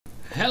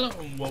Hello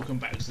and welcome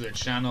back to the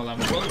channel,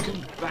 and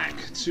welcome back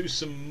to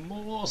some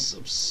more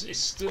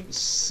Subsistence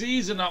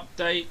season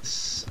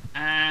updates.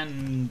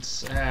 And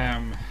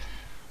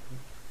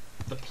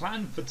the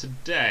plan for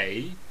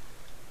today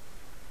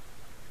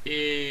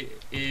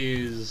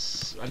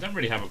is I don't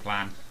really have a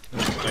plan,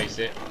 let's just face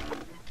it.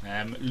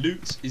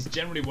 Loot is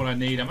generally what I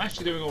need. I'm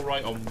actually doing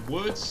alright on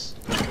woods.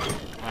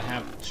 I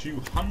have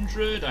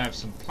 200. I have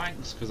some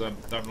planks because I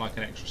don't like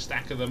an extra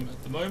stack of them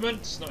at the moment.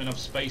 It's not enough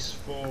space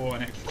for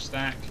an extra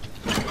stack.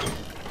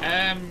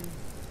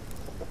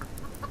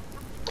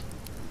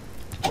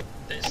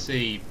 Let's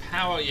see.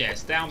 Power,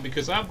 yes, down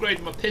because I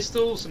upgraded my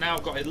pistol. So now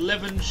I've got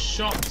 11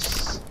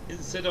 shots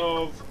instead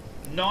of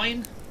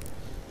 9.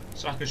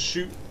 So I can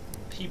shoot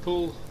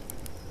people.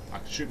 I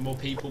can shoot more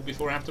people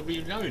before I have to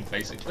reload,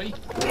 basically.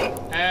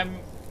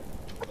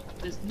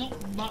 There's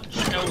not much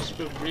else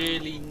we're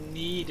really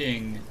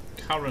needing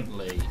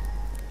currently,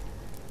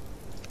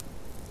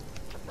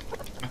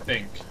 I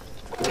think.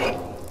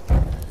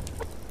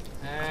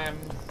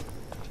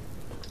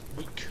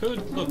 We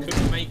could look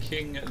at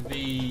making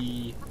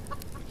the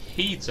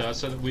heater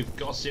so that we've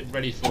got it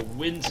ready for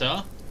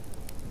winter.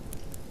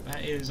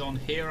 That is on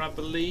here, I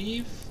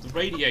believe. The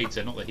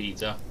radiator, not the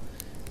heater.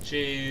 Which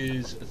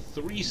is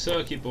 3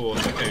 circuit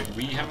boards. Okay,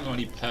 we haven't got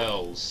any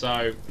pearls,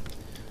 so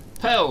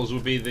pearls will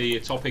be the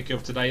topic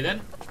of today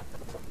then.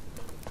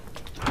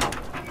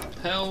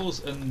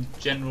 Pearls and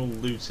general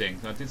looting.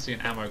 I did see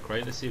an ammo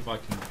crate. Let's see if I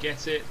can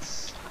get it.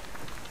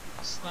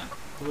 What's that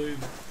blue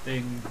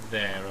thing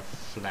there? A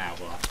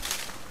flower.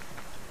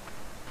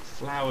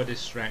 Flower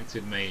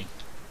distracted me.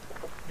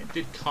 It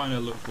did kind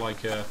of look like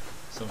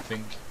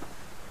something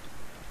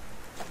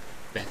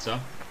better,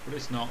 but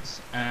it's not.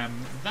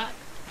 That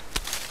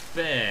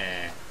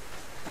there,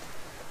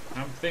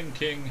 I'm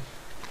thinking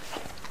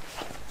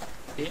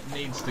it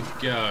needs to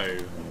go.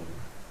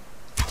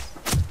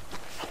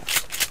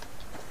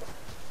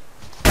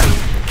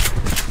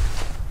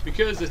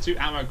 Because there's 2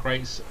 ammo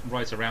crates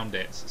right around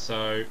it,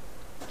 so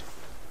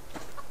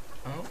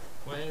oh,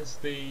 where's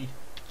the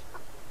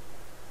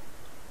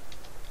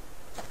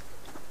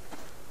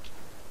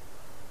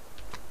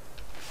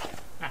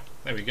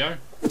there we go.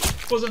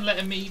 Wasn't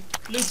letting me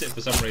loot it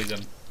for some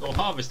reason, or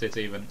harvest it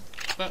even.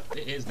 But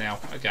it is now.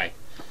 Okay.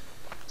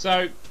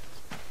 So,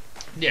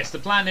 yes, the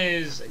plan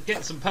is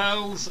get some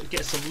pearls,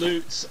 get some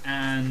loot,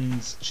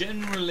 and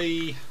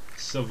generally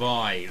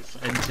survive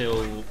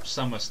until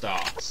summer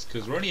starts.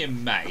 Because we're only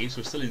in May, so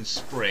we're still in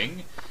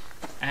spring.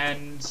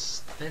 And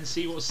then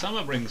see what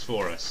summer brings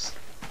for us.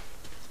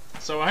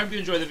 So I hope you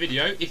enjoy the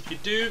video. If you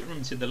do,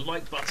 remember to hit the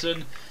like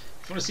button.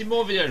 If you want to see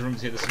more videos, remember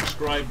to hit the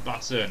subscribe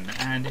button.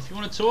 And if you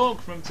want to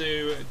talk, remember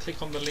to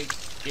click on the link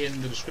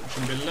in the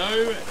description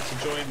below to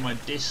join my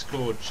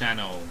Discord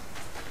channel,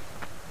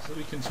 so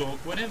we can talk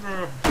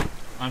whenever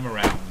I'm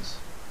around.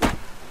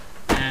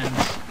 And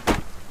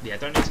yeah,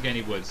 don't need to get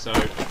any wood, so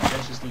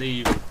let's just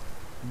leave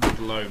wood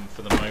alone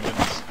for the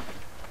moment.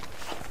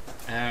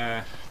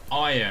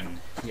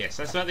 Iron, yes,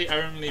 that's about the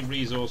only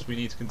resource we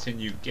need to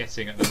continue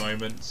getting at the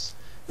moment,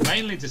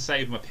 mainly to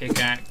save my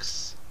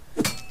pickaxe.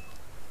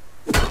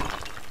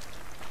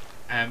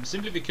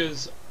 Simply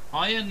because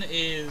iron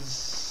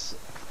is,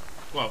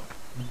 well,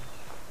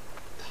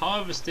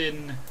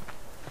 harvesting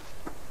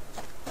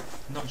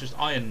not just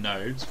iron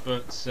nodes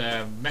but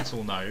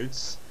metal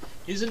nodes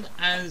isn't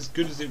as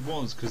good as it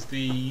was, because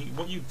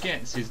what you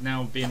get is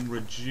now being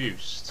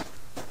reduced.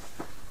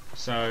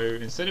 So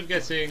instead of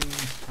getting,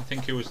 I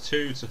think it was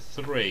 2 to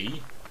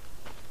 3,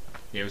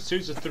 yeah, it was 2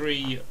 to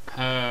 3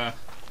 per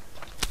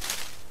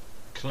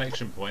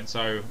collection point,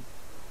 so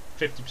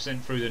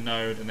 50% through the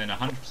node and then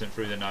 100%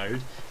 through the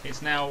node.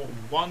 It's now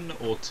 1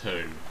 or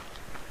 2.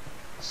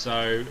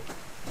 So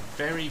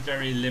very,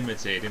 very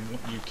limited in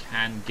what you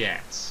can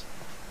get.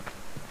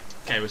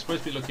 Okay, we're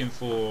supposed to be looking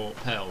for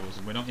pearls,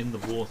 and we're not in the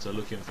water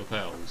looking for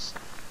pearls.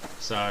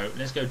 So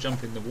let's go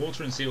jump in the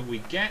water and see what we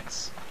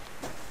get.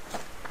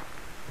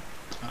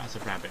 Oh, that's a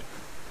rabbit.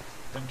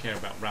 Don't care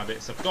about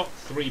rabbits. I've got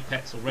 3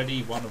 pets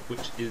already, one of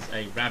which is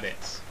a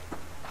rabbit.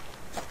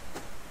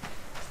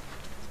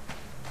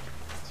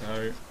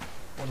 So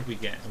what do we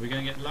get? Are we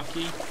going to get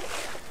lucky?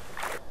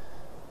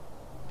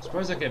 I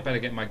suppose I better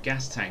get my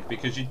gas tank,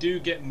 because you do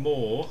get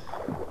more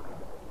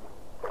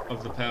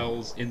of the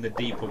pearls in the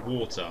deeper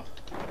water.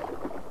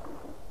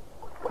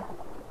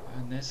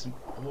 And there's some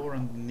ore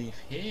underneath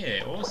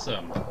here.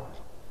 Awesome.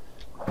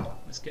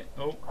 Let's get...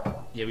 oh,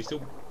 yeah, we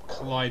still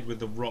collide with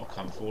the rock,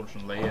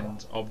 unfortunately,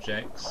 and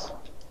objects.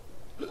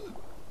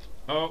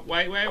 Oh,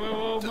 wait,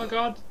 oh my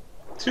god.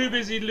 Too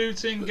busy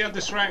looting, get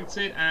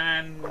distracted,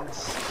 and... well,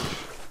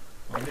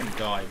 I didn't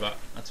die, but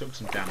I took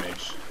some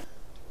damage.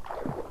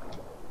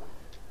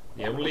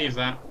 Yeah, we'll leave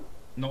that.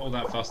 Not all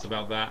that fussed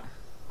about that.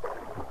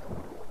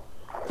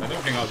 I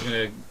don't think I was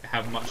going to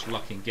have much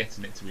luck in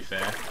getting it, to be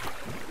fair,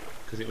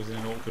 because it was in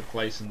an awkward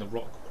place and the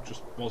rock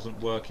just wasn't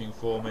working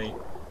for me.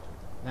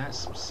 That's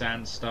some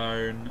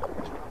sandstone.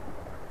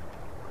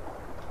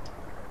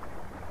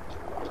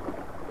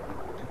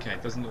 Okay,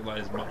 it doesn't look like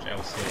there's much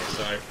else here,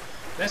 so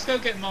let's go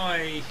get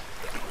my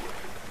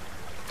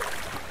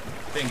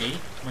thingy,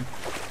 my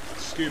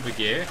scuba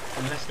gear,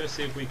 and let's go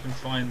see if we can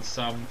find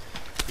some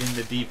in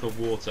the deeper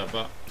water.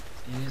 But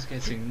it is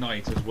getting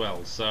night as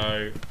well,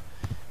 so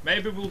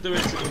maybe we'll do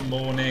it in the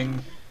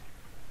morning.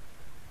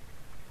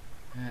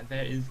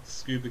 There is the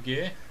scuba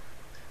gear.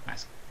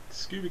 That's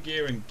scuba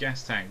gear and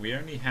gas tank. We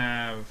only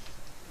have.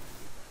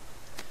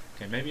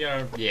 Okay, maybe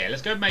yeah.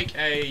 Let's go make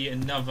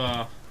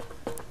another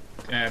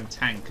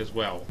tank as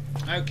well.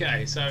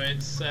 Okay, so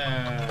it's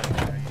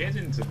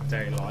getting to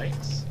daylight.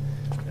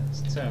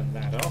 Let's turn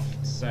that off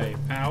to save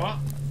power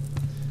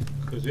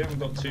because we haven't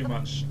got too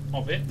much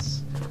of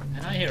it.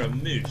 And I hear a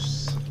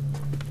moose.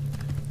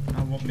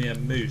 I want me a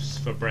moose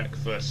for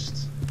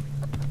breakfast.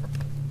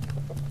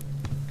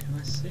 Can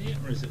I see it,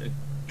 or is it a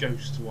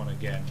ghost one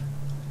again?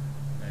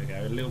 There we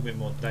go. A little bit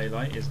more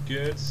daylight is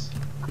good.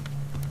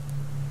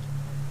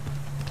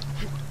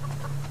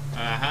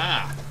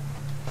 Aha!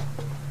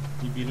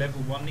 You be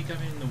level 1, you come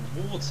in the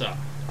water.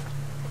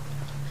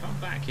 Come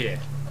back here.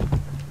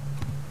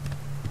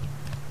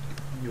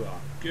 You are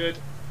good.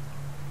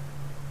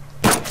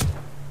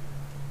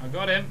 I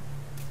got him.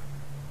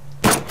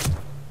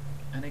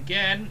 And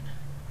again.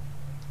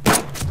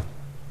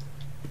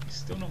 He's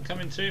still not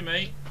coming to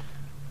me.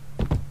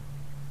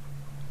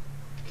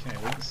 Okay,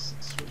 let's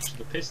switch to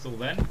the pistol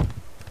then.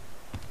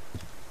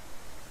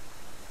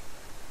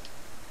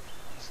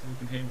 So we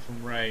can hit him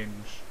from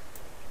range.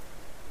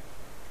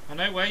 Oh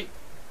no, wait.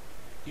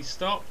 He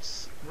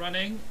stopped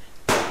running.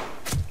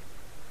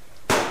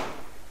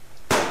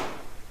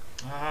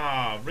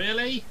 Ah,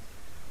 really?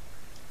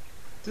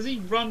 Does he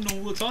run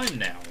all the time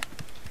now?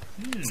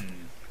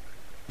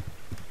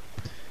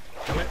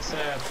 So let's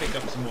pick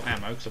up some more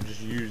ammo because I've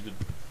just used a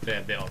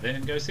fair bit of it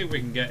and go see if we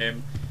can get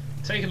him.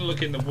 Taking a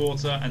look in the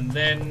water and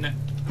then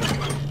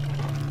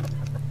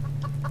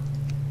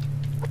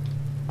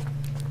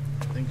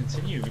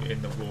continue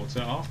in the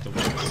water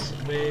afterwards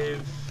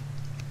with.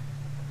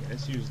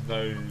 Let's use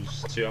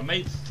those two. I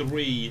made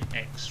 3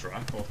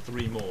 extra, or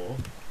 3 more.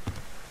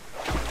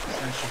 So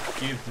that should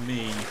give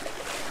me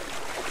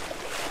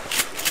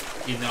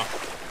enough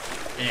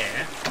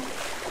air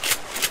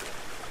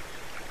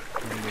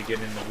when we get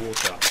in the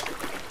water.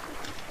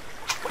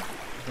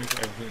 I think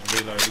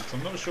everything's reloaded, so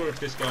I'm not sure if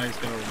this guy is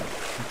going to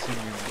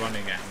continue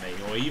running at me,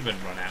 or even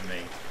run at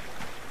me.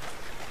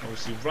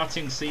 Obviously,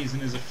 rutting season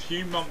is a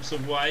few months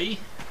away.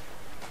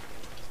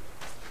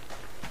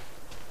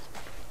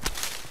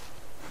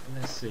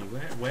 Let's see,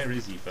 where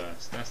is he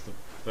first? That's the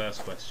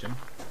first question.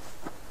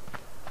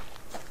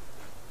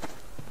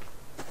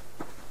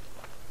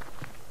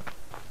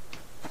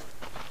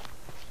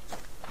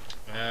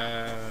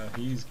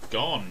 He's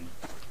gone.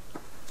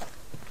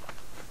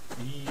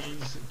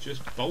 He's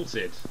just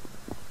bolted.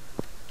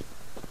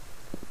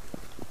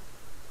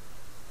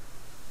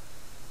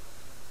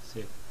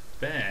 See a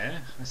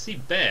bear? I see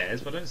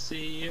bears, but I don't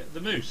see the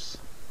moose.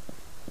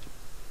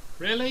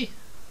 Really?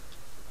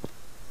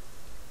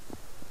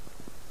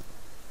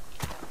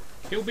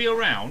 He'll be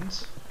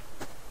around.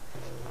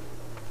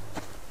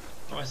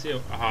 Oh, I see a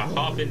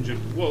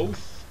half-injured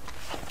wolf.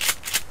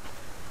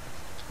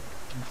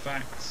 In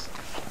fact,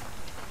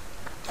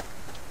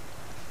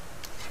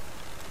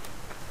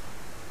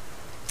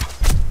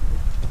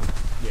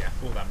 yeah, I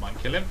thought that might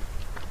kill him.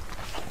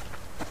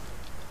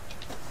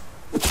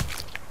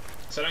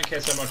 So I don't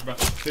care so much about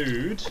the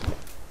food.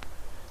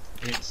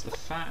 It's the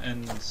fat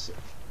and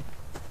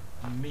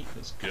meat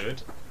that's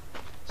good.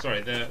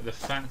 Sorry, the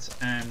fat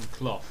and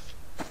cloth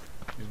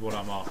is what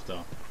I'm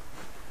after.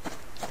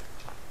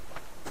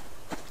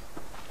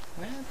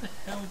 Where the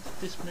hell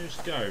did this moose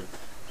go?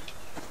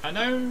 I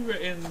know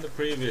in the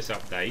previous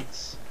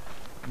updates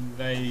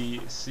they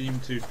seem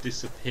to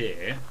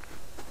disappear,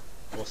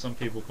 or some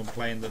people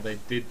complained that they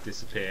did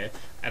disappear,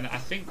 and I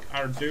think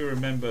I do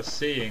remember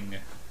seeing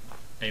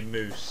a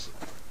moose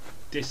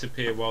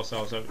disappear whilst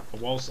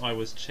I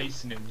was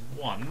chasing it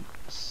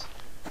once.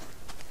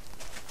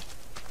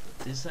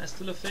 Is that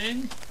still a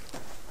thing?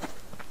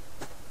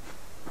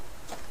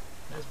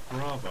 There's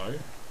Bravo.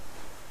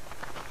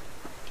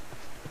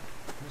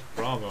 There's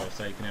Bravo has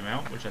taken him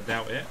out, which I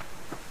doubt it.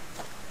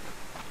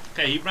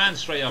 Okay, he ran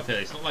straight up here.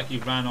 It's not like he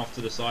ran off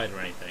to the side or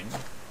anything.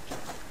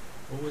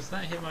 Or was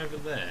that him over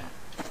there?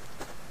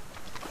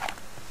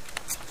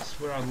 I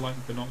swear I'd like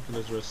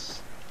binoculars or a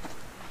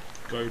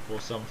scope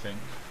or something.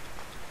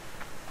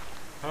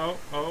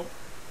 Oh.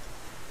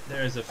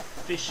 There is a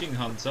fishing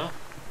hunter.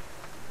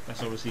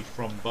 That's obviously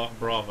from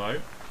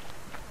Bravo.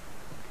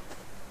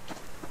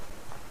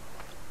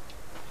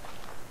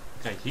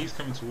 Okay, he's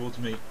coming towards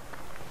me.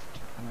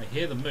 And I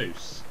hear the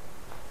moose.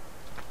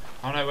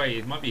 Oh no, wait,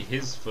 it might be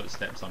his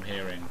footsteps I'm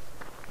hearing.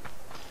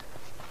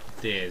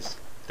 Deers.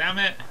 Damn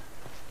it!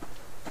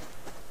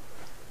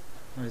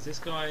 Oh, is this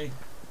guy...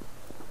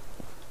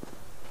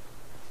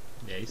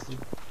 Yeah, he's still...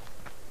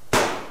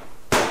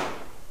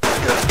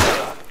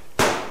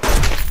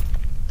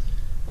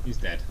 He's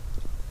dead.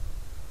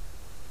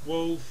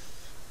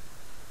 Wolf.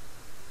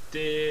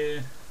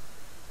 Deer.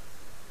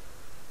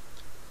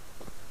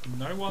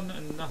 No one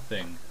and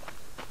nothing.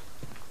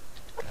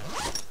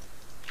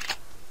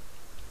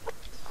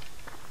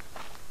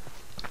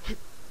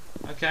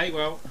 Okay,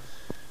 well,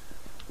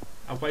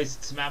 I've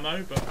wasted some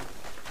ammo, but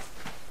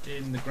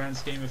in the grand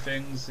scheme of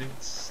things,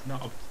 it's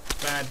not a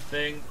bad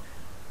thing.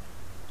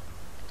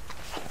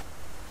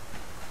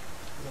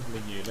 Level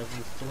are you? Level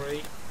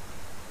 3.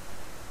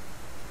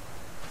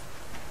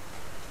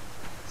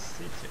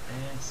 Sit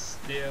there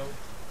still.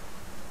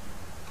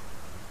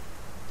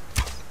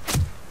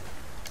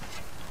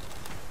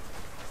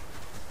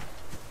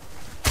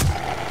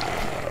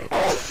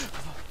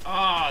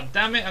 Ah,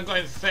 damn it! I got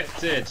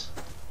infected.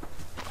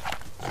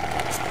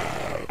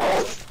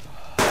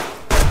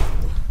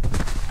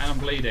 And I'm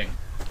bleeding.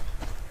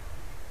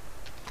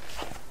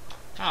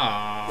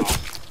 Ah.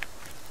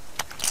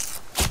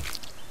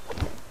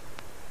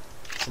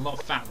 It's a lot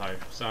of fat though,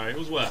 so it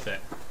was worth it.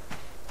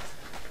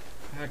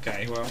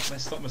 Okay, well,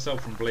 let's stop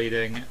myself from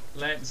bleeding.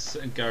 Let's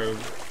go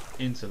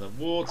into the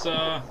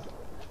water.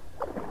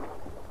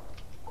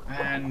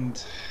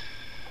 And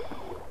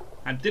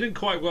I didn't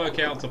quite work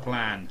out to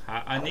plan.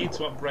 I need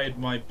to upgrade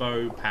my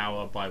bow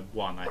power by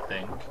 1, I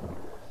think.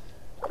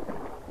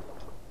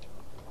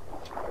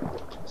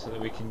 So that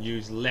we can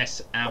use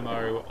less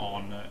ammo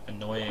on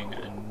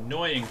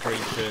annoying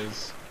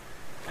creatures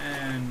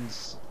and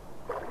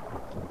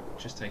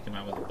just take them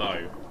out with a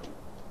bow.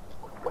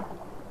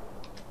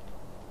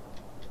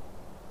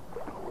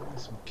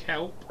 There's some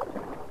kelp.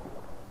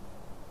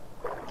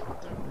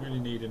 Don't really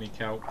need any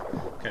kelp.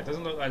 Okay, it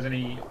doesn't look like there's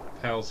any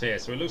pearls here,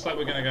 so it looks like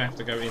we're going to have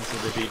to go into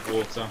the deep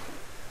water,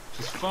 which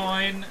is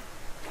fine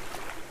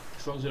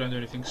as long as we don't do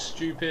anything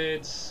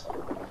stupid.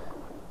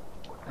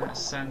 That's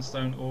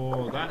sandstone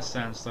ore, that's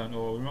sandstone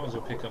ore. We might as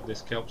well pick up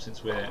this kelp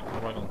since we're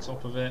right on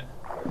top of it.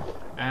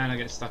 And I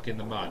get stuck in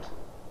the mud.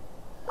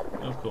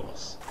 Of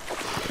course.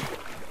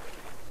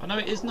 I know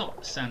it is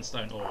not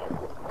sandstone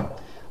ore.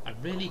 I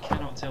really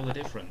cannot tell the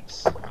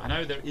difference. I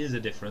know there is a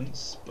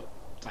difference, but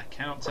I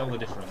cannot tell the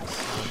difference.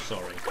 I'm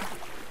sorry.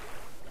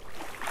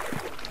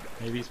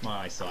 Maybe it's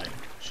my eyesight.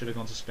 Should have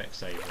gone to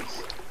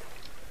Specsavers.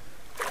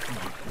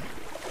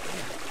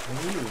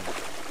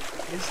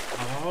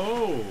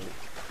 Oh!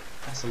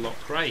 That's a lot.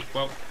 Great.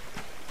 Well,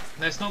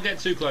 let's not get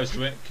too close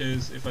to it,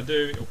 because if I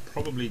do, it'll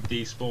probably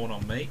despawn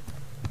on me.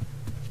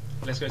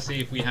 Let's go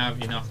see if we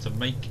have enough to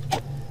make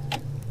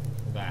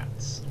that.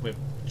 We're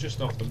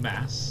just off the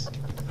mass.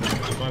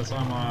 So by the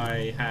time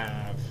I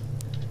have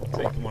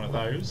taken one of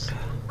those,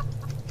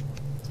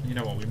 you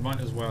know what, we might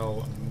as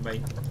well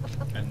make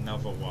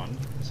another one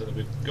so that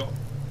we've got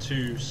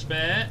 2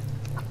 spare.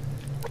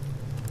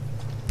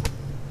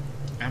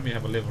 And we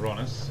have a liver on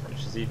us, which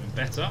is even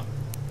better.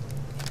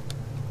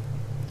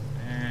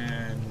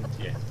 And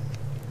yeah,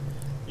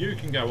 you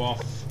can go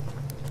off.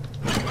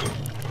 You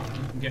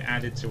can get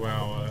added to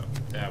our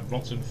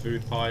rotten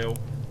food pile.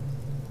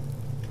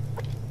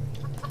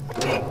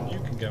 You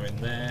can go in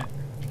there.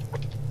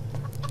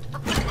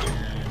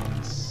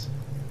 And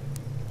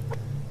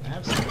I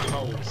have some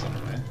coal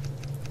somewhere.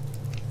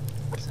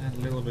 Let's add a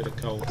little bit of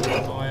coal to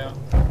the fire.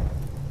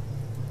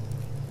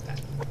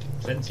 That's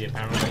plenty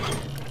apparently.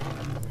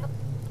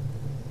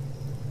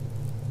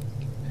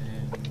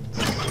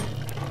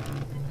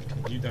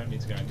 You don't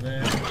need to go in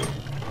there.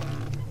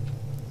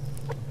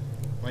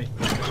 Wait,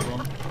 that's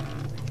wrong.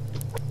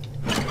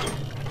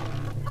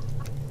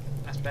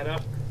 That's better.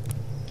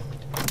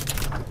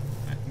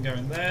 That can go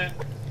in there.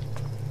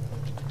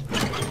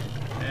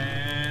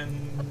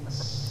 And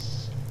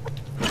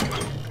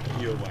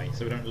put you away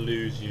so we don't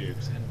lose you,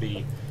 because that'd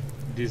be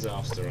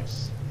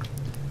disastrous.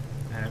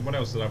 And what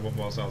else did I want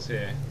whilst I was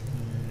here?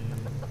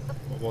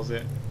 What was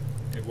it?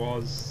 It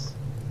was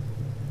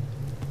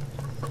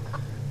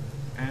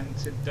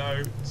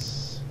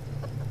antidotes.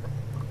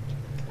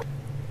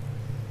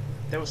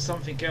 There was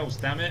something else,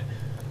 damn it.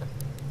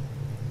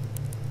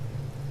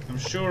 I'm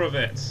sure of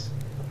it.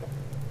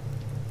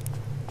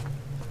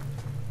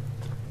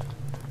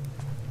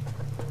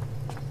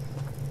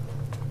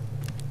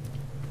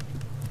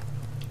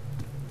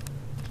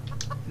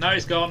 No,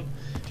 it's gone.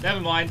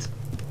 Never mind.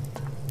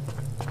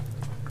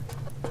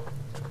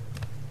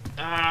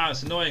 Ah,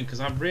 it's annoying because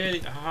I'm really...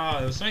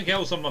 there was something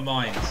else on my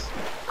mind.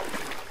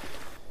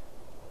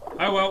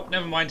 Oh well,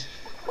 never mind.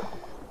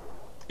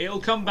 It'll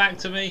come back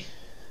to me,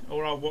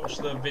 or I'll watch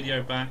the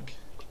video back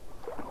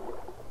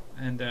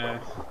and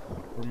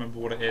remember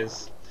what it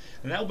is.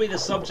 And that'll be the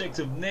subject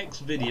of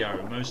next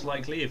video, most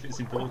likely, if it's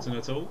important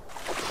at all.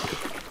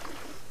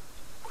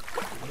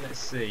 Let's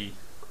see.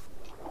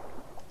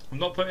 I'm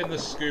not putting the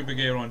scuba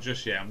gear on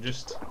just yet, I'm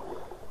just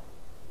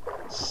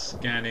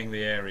scanning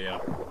the area.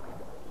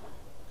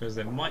 Because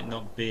there might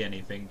not be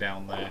anything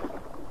down there.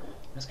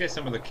 Let's get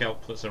some of the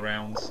kelp that's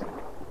around.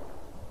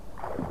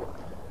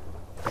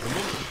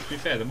 To be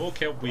fair, the more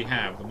kelp we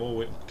have, the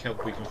more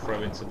kelp we can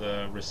throw into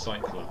the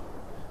recycler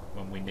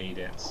when we need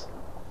it.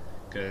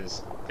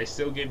 Because they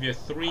still give you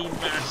 3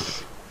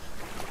 mass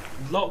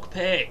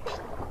lockpick.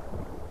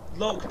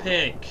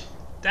 Lockpick.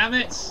 Damn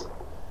it!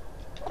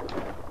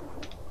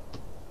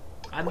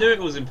 I knew it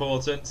was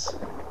important.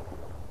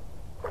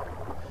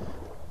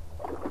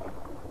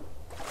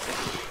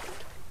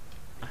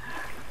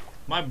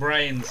 My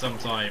brain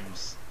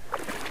sometimes,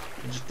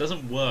 it just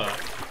doesn't work.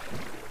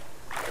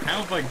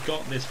 How have I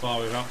got this far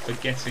without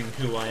forgetting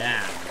who I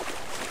am?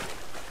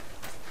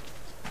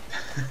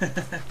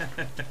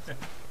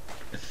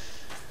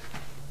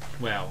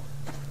 Well,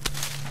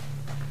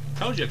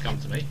 told you it'd come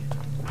to me.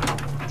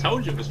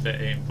 Told you it was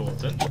very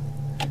important.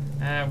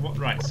 What?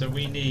 Right, so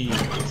we need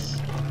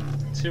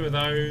 2 of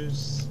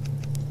those,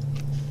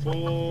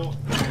 4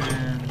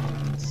 and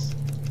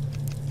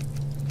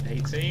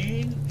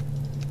 18.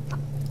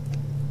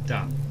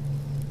 Done.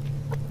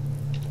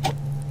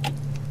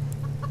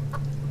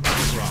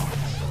 Right.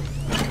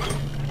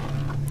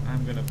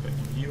 I'm gonna put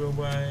you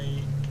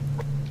away.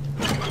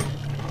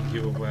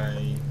 You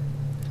away.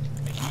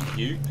 Keep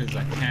you because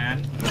I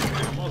can.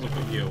 I might as well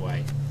put you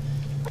away.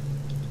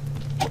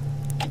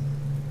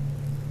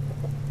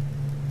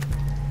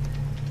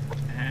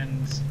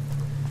 And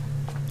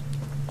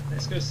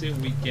let's go see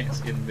what we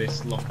get in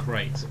this lock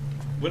crate.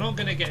 We're not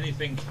going to get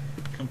anything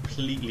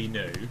completely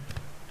new,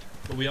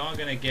 but we are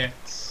going to get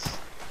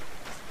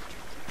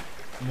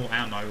more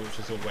ammo, which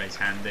is always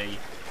handy,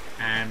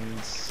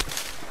 and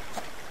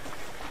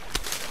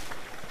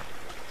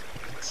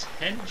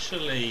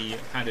potentially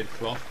padded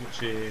cloth,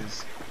 which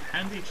is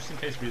handy just in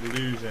case we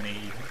lose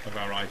any of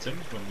our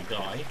items when we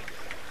die,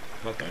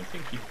 but I don't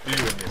think you do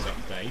in this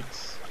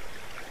update.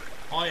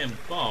 Iron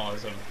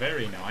bars are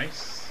very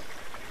nice.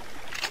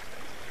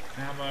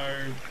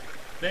 Ammo,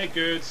 they're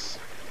good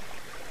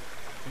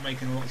for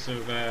making lots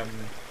of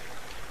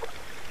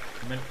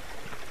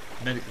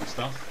medical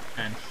stuff,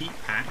 and heat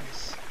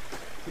packs,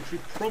 which we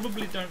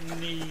probably don't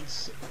need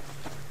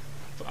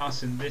for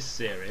us in this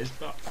series,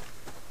 but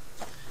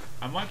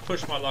I might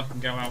push my luck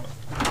and go out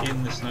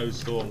in the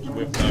snowstorms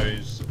with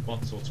those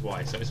once or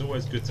twice, so it's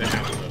always good to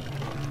have them.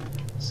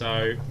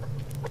 So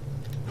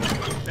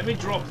let me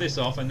drop this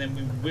off and then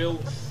we will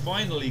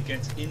finally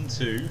get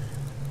into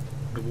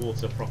the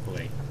water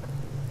properly.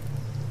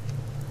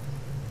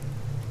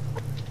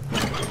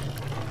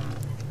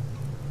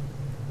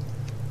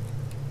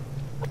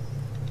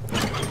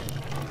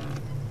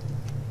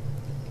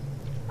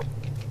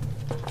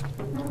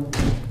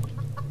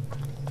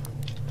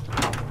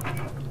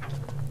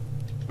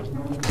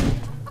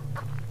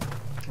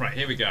 Right,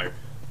 here we go.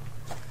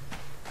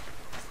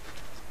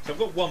 So I've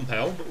got 1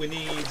 pearl, but we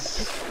need,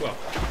 well,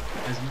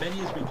 as many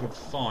as we can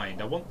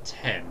find. I want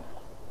 10.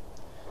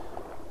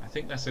 I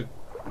think that's a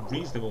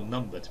reasonable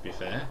number, to be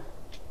fair.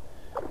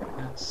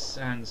 That's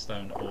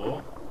sandstone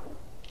ore.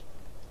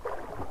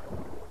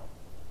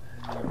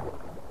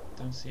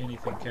 Don't see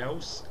anything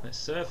else. Let's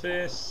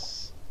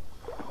surface.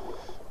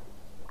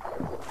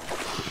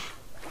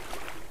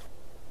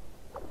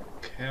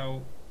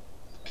 Kelp.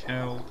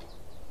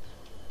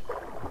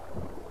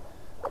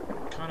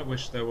 Kind of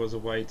wish there was a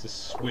way to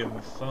swim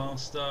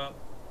faster.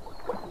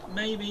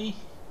 Maybe.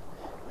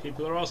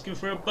 People are asking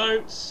for a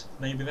boat.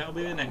 Maybe that'll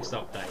be the next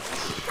update.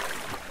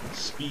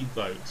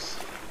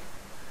 Speedboats.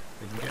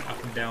 We can get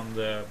up and down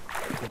the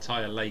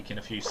entire lake in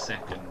a few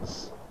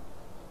seconds.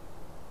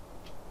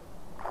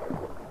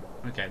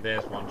 Okay,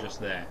 there's one just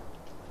there.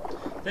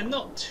 They're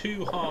not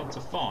too hard to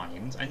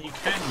find, and you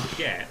can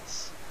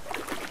get,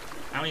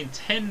 I mean,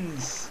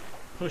 10's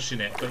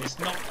pushing it, but it's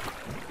not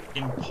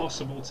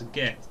impossible to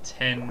get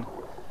 10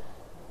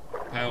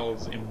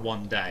 pearls in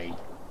 1 day.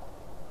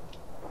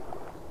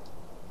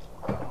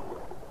 There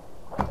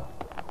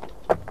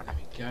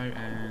we go,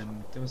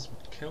 and there was some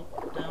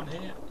kelp down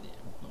here.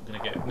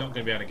 Yeah, not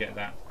gonna be able to get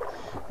that.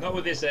 Not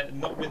with this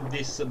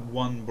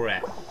one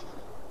breath.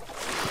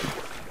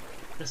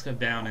 Let's go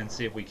down and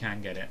see if we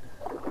can get it.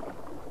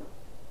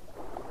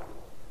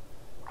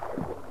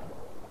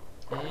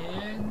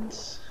 And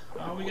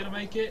are we gonna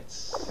make it?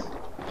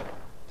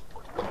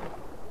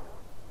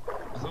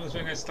 As long as we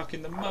don't get stuck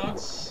in the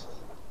muds.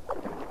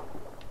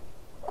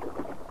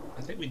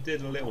 I think we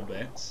did a little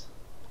bit.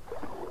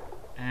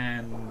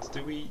 And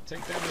do we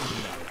take damage?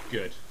 No.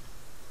 Good.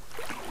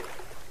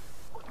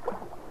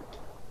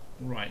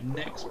 Right,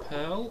 next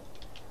pearl.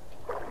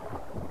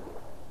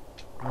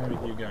 Where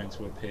are you going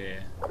to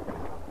appear?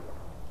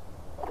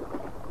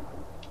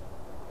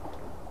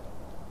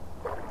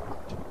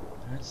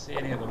 I don't see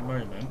any at the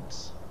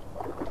moment.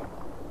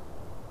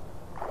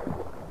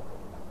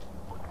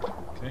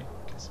 Okay,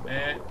 get some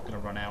air. Gonna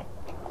run out.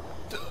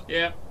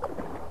 Yep.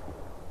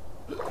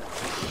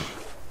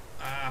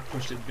 Ah,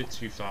 pushed it a bit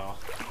too far.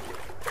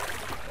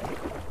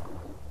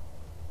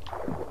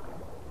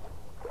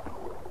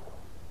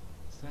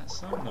 Is that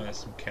some? No, that's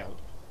some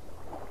kelp.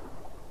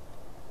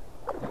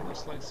 That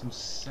looks like some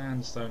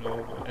sandstone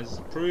ore. As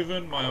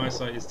proven, my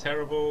eyesight is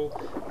terrible.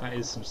 That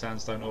is some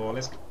sandstone ore.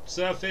 Let's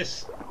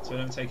surface so I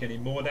don't take any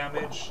more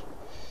damage.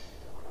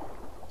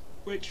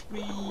 Which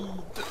we...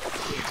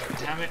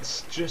 Damn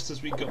it, just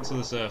as we got to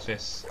the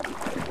surface.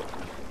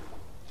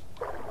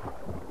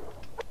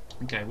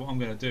 Okay, what I'm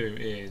going to do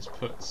is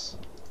put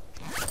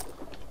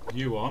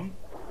you on.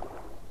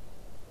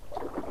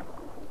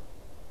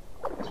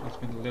 This one's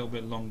been a little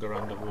bit longer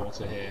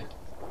underwater here.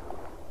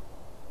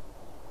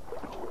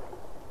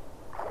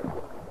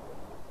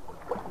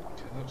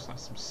 Okay, looks like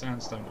some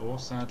sandstone ore,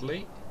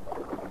 sadly.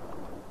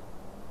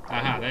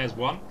 Aha, there's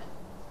one.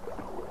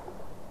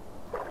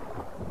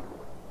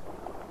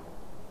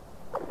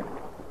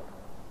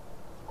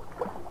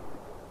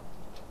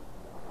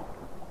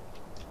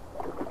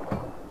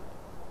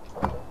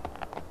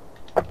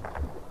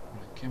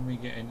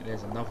 get in,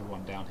 there's another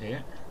one down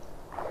here.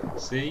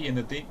 See, in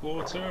the deep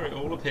water, it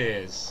all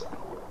appears.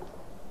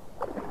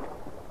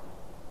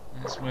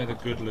 That's where the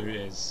good loot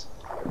is.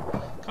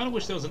 Kind of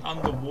wish there was an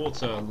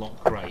underwater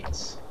lock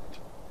crate,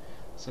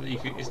 so that you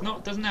could. It's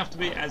not. Doesn't have to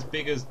be as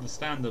big as the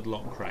standard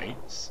lock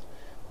crates,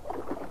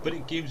 but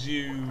it gives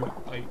you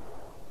like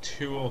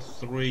 2 or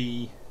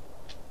 3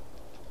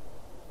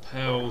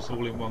 pearls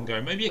all in one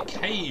go. Maybe a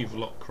cave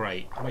lock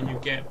crate where you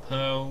get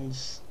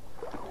pearls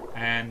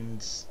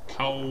and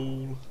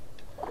coal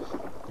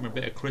and a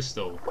bit of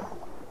crystal.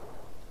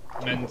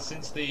 And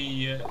since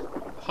the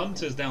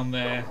hunters down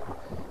there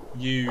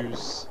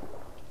use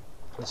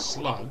the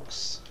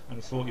slugs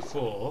and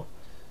 44,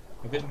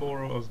 a bit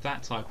more of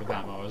that type of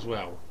ammo as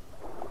well.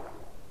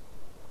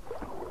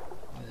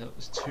 That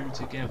was 2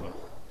 together.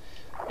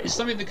 It's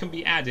something that can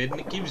be added, and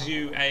it gives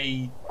you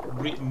a.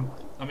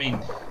 I mean,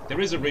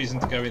 there is a reason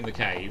to go in the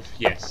cave.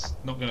 Yes,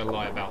 not going to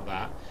lie about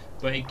that.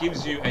 But it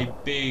gives you a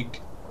big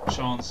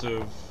chance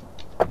of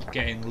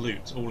getting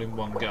loot all in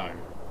one go.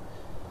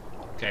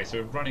 Okay, so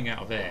we're running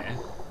out of air.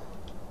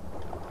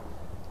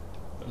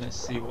 But let's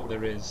see what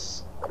there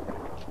is.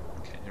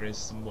 Okay, there is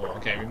some more.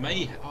 Okay, we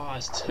may. Oh,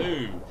 it's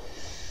 2.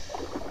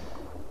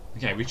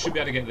 Okay, we should be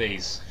able to get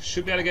these.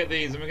 Should be able to get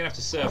these, and we're going to have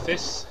to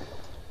surface.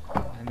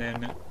 And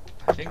then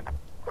I think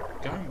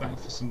going back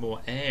for some more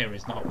air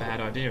is not a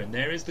bad idea. And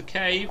there is the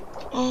cave.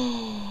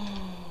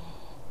 Oh,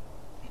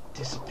 it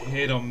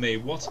disappeared on me.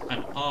 What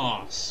an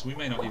arse. We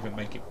may not even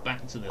make it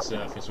back to the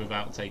surface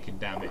without taking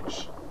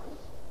damage.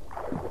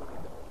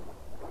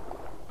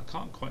 I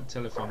can't quite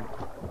tell if I'm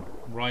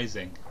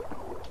rising.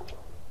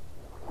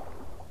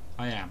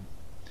 I am.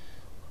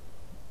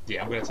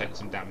 Yeah, I'm going to take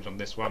some damage on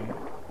this one.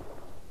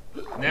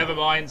 Never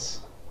mind.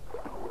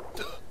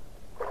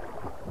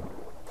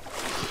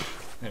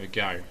 There we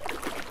go.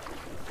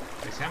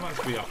 Okay, so how much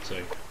are we up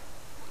to?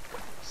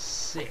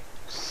 6.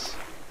 See,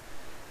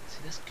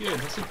 that's good.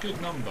 That's a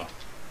good number.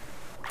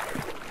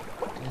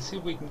 Okay, let's see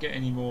if we can get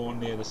any more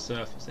near the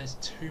surface. There's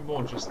 2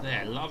 more just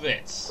there. Love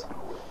it.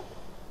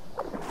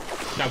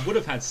 Now, I would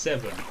have had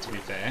 7, to be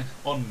fair,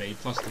 on me,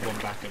 plus the 1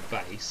 back at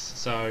base.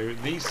 So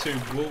these 2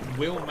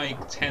 will make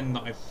 10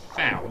 that I've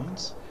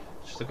found.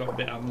 Just I got a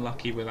bit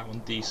unlucky with that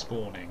one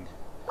despawning.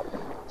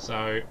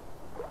 So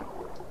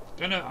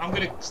I'm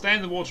gonna stay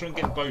in the water and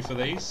get both of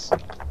these.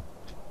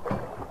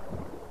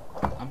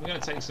 I'm gonna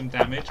take some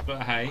damage,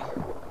 but hey,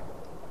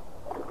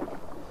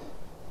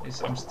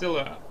 I'm still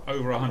at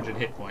over 100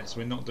 hit points, so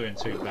we're not doing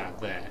too bad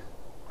there.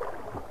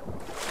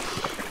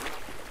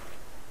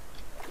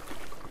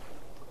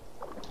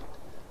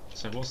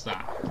 So what's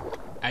that?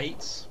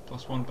 8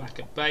 plus 1 back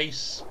at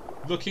base.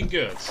 Looking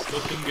good.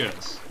 Looking good.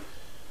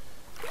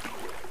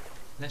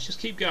 Let's just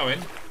keep going.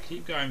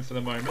 Keep going for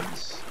the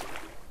moment.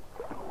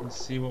 And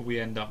see what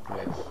we end up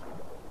with.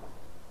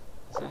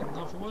 Is that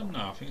another one?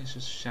 No, I think it's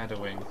just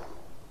shadowing.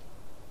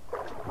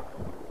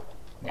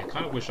 Yeah, I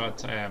kind of wish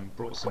I'd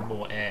brought some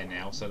more air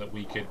now so that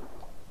we could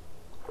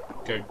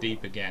go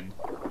deep again.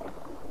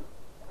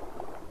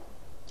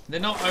 They're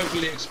not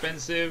overly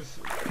expensive.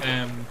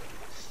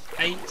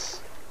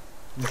 8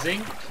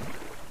 zinc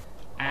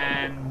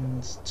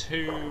and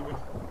 2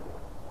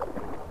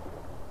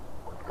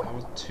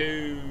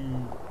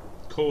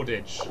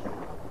 cordage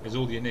is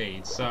all you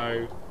need.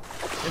 So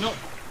they're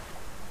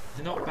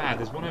not bad.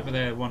 There's one over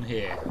there, one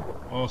here.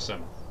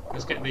 Awesome.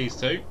 Let's get these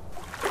 2.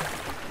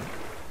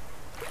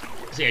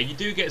 So yeah, you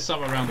do get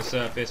some around the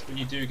surface, but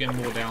you do get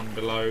more down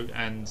below.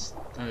 And as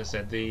I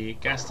said, the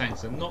gas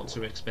tanks are not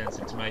too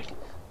expensive to make.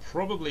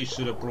 Probably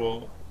should have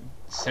brought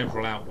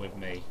several out with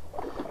me.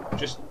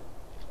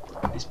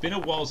 It's been a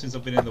while since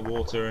I've been in the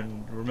water,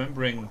 and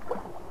remembering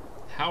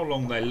how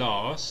long they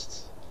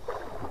last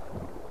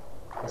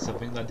is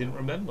something that I didn't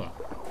remember.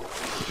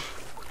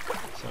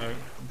 So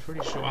I'm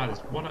pretty sure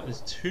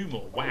there's 2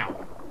 more.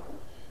 Wow.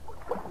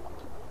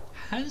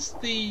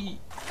 Have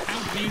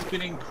these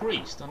been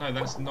increased? Oh no,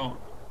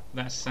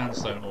 that's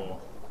sandstone ore.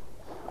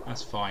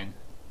 That's fine.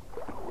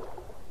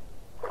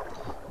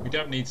 We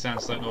don't need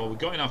sandstone ore. We've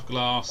got enough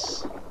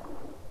glass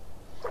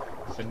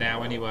for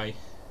now anyway.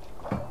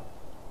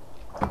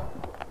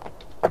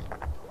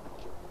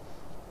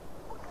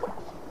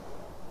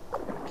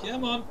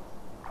 Come on.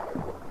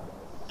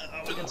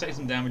 We're going to take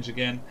some damage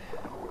again.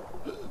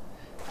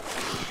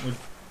 We're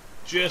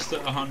just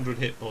at 100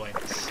 hit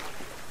points.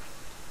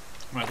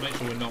 Right, make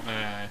sure we're not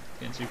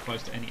getting too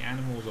close to any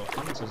animals or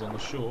hunters on the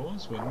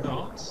shores. We're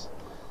not.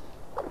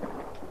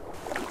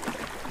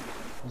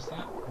 Was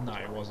that? No,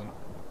 it wasn't.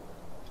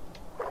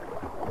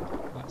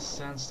 That's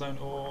sandstone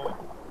ore.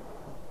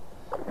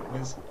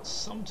 There's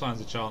sometimes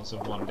a chance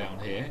of one down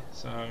here,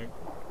 so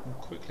we'll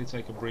quickly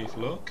take a brief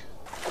look.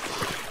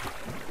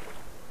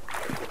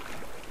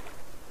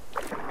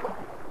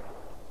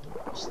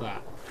 What's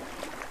that?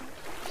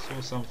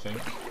 Saw something.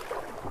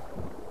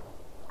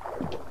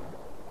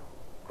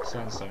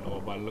 Sandstone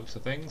ore by the looks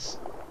of things.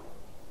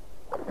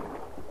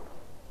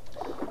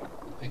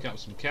 Pick up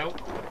some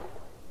kelp.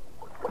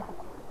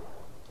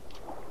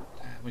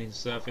 We need to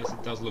surface.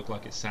 It does look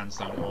like it's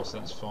sandstone ore, so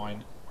that's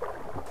fine.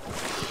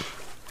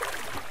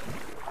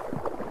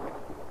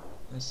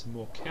 There's some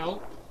more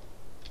kelp.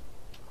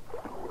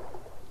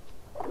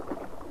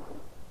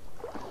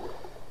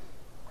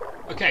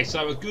 Okay,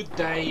 so a good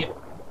day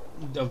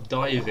of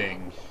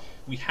diving.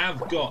 We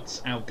have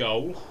got our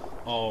goal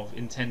of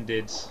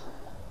intended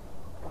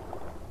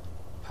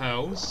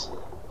pearls.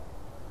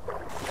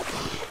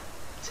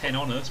 10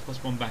 on us,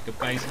 plus 1 back at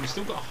base, and we've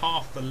still got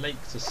half the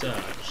lake to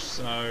search,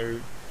 so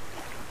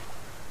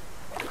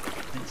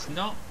it's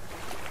not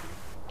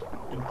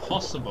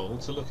impossible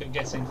to look at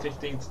getting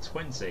 15 to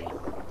 20.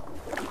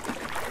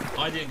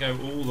 I didn't go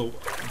all the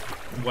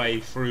way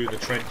through the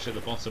trench at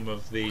the bottom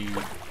of the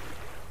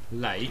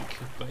lake,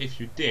 but if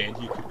you did,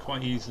 you could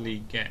quite easily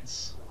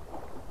get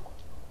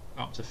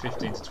up to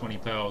 15 to 20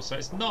 pearls, so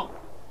it's not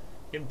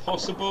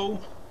impossible.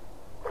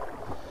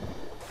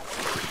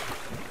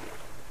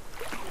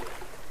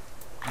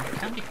 And it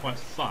can be quite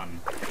fun,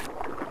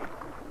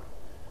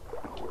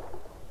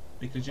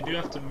 because you do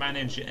have to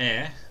manage your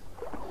air,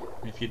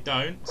 and if you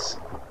don't,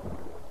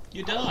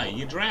 you die,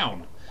 you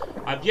drown.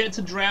 I've yet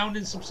to drown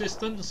in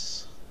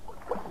Subsistence.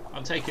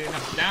 I've taken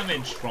enough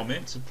damage from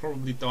it to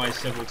probably die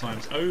several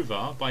times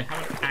over, but I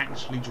haven't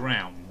actually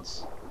drowned.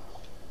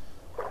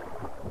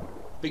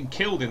 Been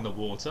killed in the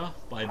water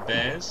by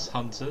bears,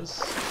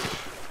 hunters.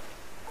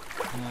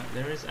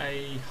 There is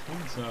a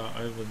hunter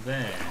over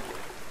there.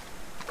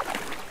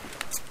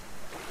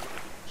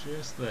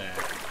 Just there.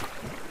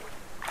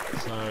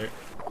 So,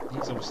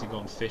 he's obviously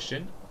gone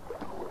fishing.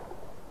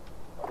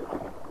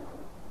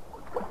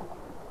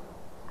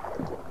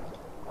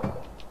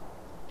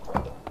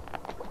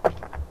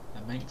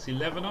 That makes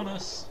 11 on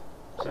us.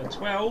 So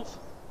 12.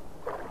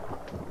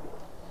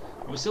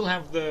 We still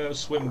have the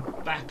swim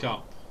back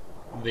up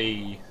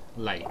the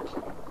lake. And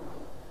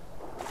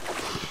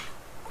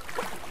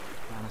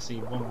I see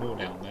one more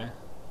down there.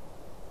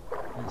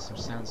 There's some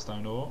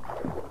sandstone ore.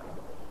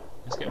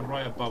 Let's get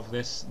right above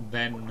this,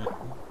 then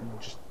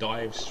just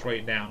dive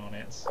straight down on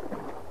it.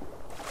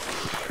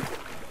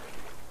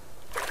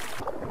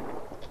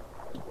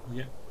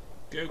 Yep.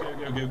 Go, go,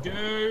 go, go,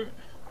 go!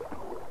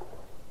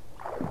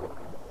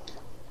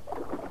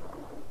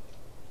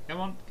 Come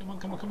on, come on,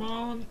 come on, come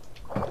on!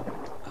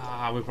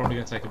 Ah, we're probably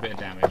going to take a bit of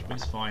damage, but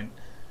it's fine.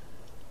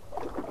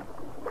 But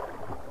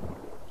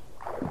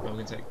we're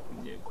going to take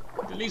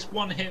at least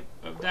one hit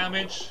of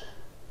damage.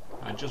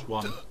 Just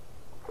one.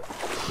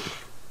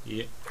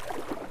 Yep.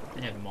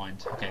 Never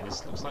mind. Okay,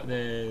 this looks like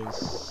there's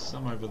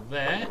some over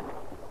there.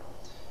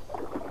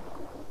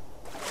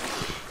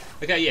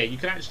 Okay, yeah, you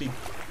can actually,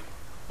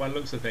 by the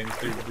looks of things,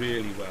 do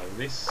really well.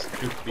 This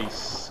could be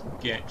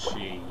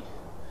sketchy.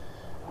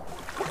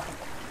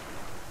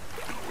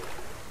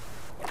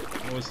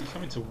 Oh, is he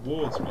coming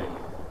towards me?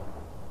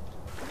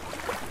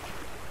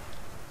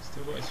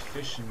 Still got his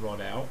fishing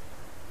rod out.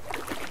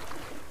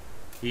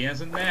 He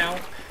hasn't now.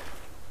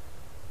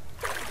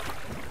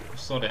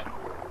 Sod it.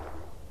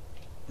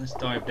 Let's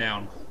dive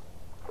down.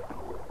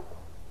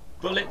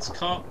 Bullets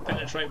can't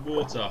penetrate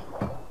water.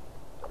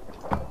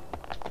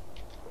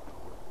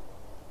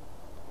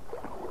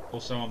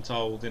 Also, I'm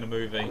told in a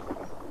movie.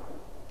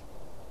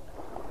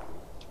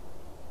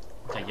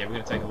 Okay, yeah, we're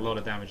going to take a lot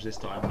of damage this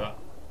time, but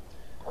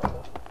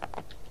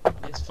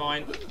it's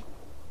fine.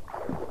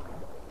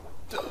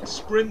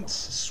 Sprint!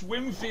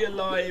 Swim for your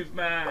life,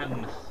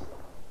 man!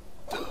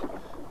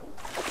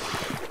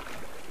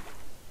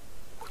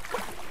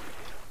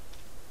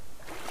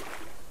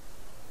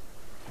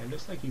 It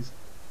looks like he's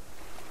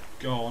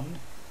gone.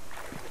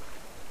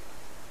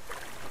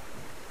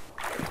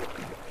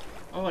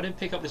 Oh, I didn't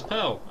pick up this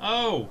pearl.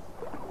 Oh!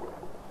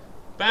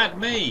 Bad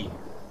me!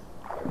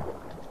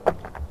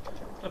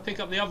 Did I pick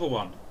up the other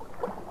one?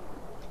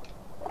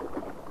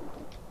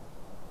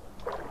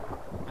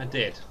 I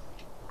did.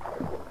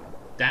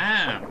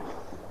 Damn!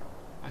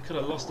 I could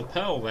have lost a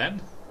pearl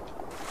then.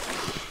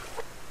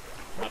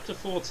 We're up to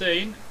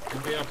 14,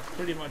 and we are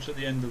pretty much at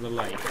the end of the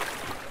lake.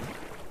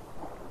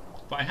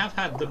 But I have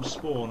had them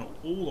spawn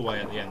all the way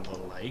at the end of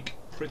the lake,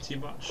 pretty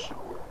much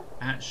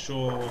at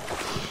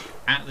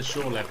the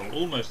shore level,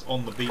 almost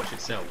on the beach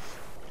itself.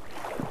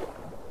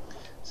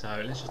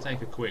 So let's just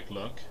take a quick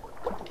look.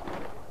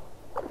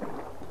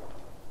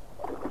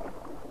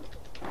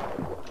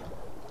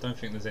 Don't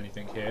think there's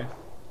anything here.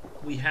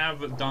 We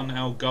have done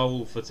our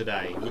goal for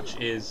today, which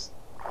is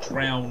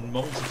drown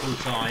multiple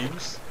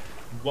times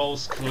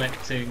whilst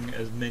collecting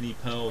as many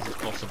pearls as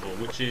possible,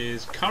 which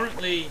is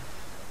currently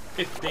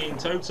 15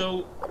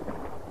 total.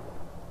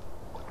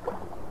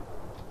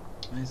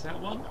 Is that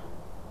one?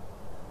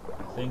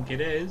 I think it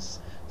is.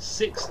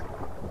 16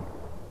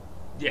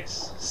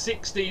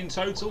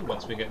 total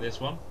once we get this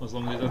one, as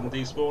long as it doesn't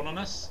despawn on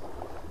us.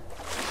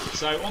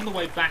 So on the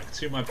way back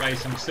to my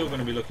base, I'm still going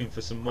to be looking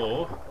for some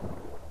more,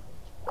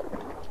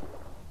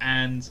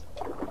 and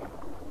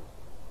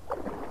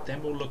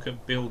then we'll look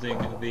at building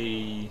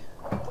the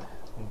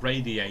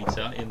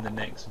radiator in the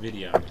next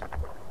video,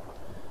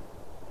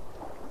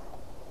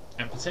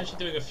 and potentially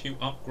doing a few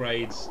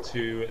upgrades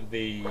to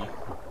the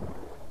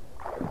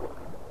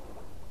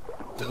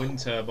wind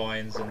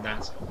turbines and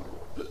that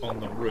on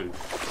the roof.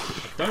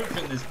 I don't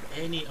think there's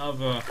any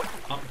other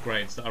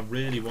upgrades that I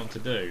really want to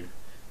do.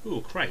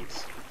 Ooh,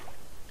 crates.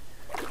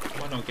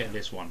 Why not get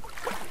this one?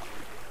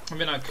 I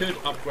mean, I could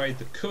upgrade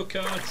the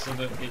cooker so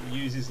that it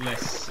uses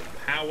less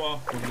power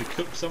when we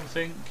cook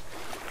something,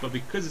 but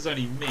because it's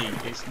only meat,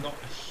 it's not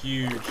a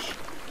huge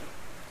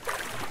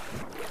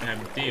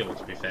deal,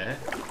 to be fair,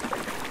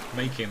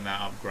 making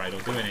that upgrade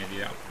or doing any of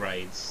the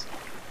upgrades.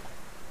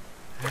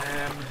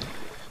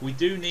 We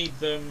do need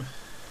them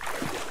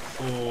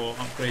for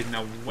upgrading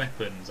our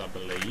weapons, I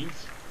believe.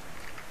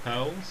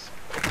 Pearls,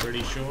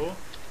 pretty sure.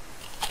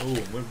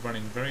 Oh, we're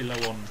running very low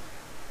on...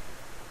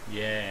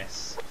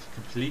 Yes,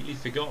 completely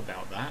forgot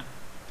about that.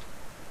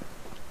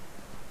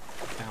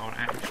 Our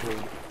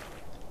actual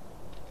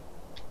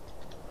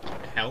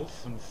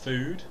health and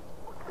food.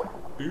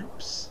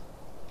 Oops.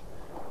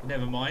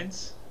 Never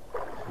mind.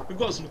 We've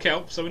got some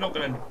kelp, so we're not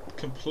going to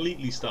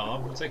completely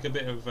starve. We'll take a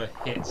bit of a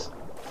hit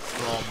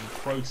from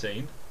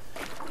protein.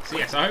 So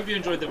yes, I hope you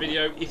enjoyed the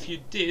video. If you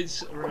did,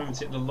 remember to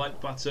hit the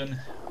like button.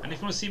 And if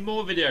you want to see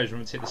more videos,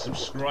 remember to hit the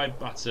subscribe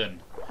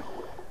button.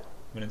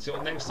 And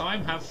until next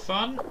time, have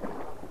fun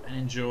and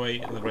enjoy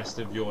the rest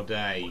of your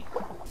day.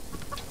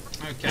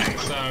 Okay,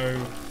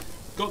 so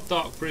got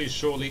dark pretty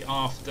shortly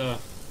after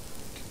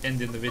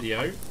ending the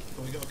video.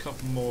 But we got a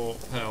couple more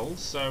pearls,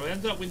 so we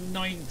ended up with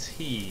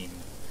 19,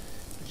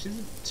 which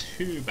isn't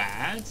too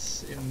bad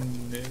in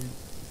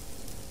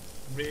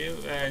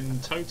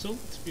total.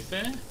 To be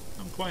fair,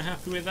 I'm quite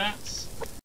happy with that.